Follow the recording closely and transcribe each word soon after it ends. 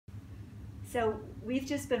So we've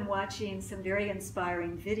just been watching some very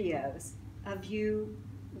inspiring videos of you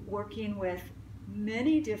working with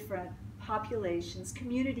many different populations,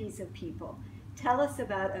 communities of people. Tell us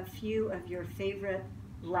about a few of your favorite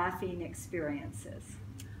laughing experiences.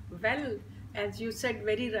 Well, as you said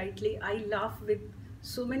very rightly, I laugh with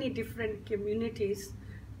so many different communities,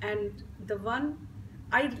 and the one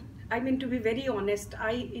I mean, to be very honest,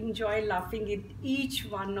 I enjoy laughing with each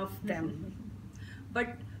one of them.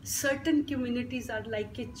 But certain communities are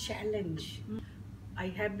like a challenge. I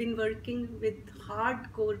have been working with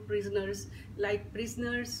hardcore prisoners, like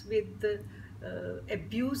prisoners with the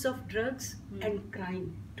abuse of drugs and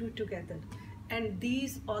crime, two together. And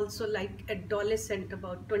these also like adolescent,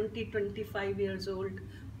 about 20-25 years old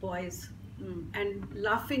boys. And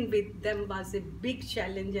laughing with them was a big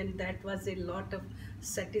challenge, and that was a lot of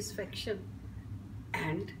satisfaction.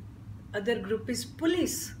 And other group is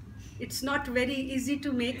police. It's not very easy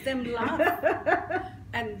to make them laugh.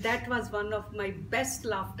 And that was one of my best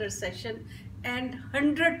laughter session, and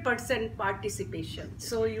 100% participation.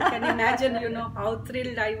 So you can imagine, you know, how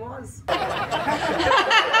thrilled I was.